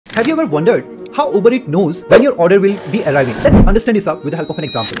Have you ever wondered how Uber Eats knows when your order will be arriving? Let's understand this up with the help of an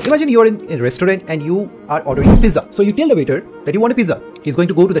example. Imagine you're in a restaurant and you are ordering pizza. So you tell the waiter that you want a pizza. He's going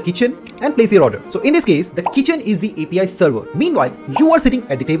to go to the kitchen and place your order. So in this case, the kitchen is the API server. Meanwhile, you are sitting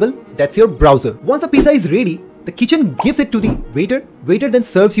at the table. That's your browser. Once the pizza is ready, the kitchen gives it to the waiter. Waiter then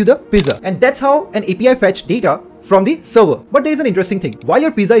serves you the pizza. And that's how an API fetch data from the server. But there is an interesting thing. While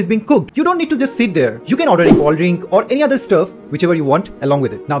your pizza is being cooked, you don't need to just sit there. You can order a cold drink or any other stuff, whichever you want along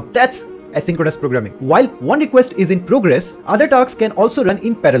with it. Now that's asynchronous programming. While one request is in progress, other tasks can also run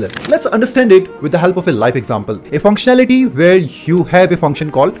in parallel. Let's understand it with the help of a live example. A functionality where you have a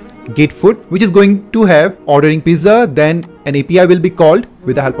function called getFood, which is going to have ordering pizza, then an API will be called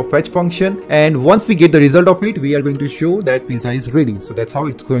with the help of fetch function, and once we get the result of it, we are going to show that pizza is ready. So that's how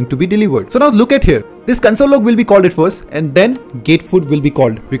it's going to be delivered. So now look at here. This console log will be called at first, and then getFood will be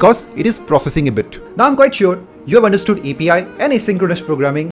called because it is processing a bit. Now I'm quite sure you have understood API and asynchronous programming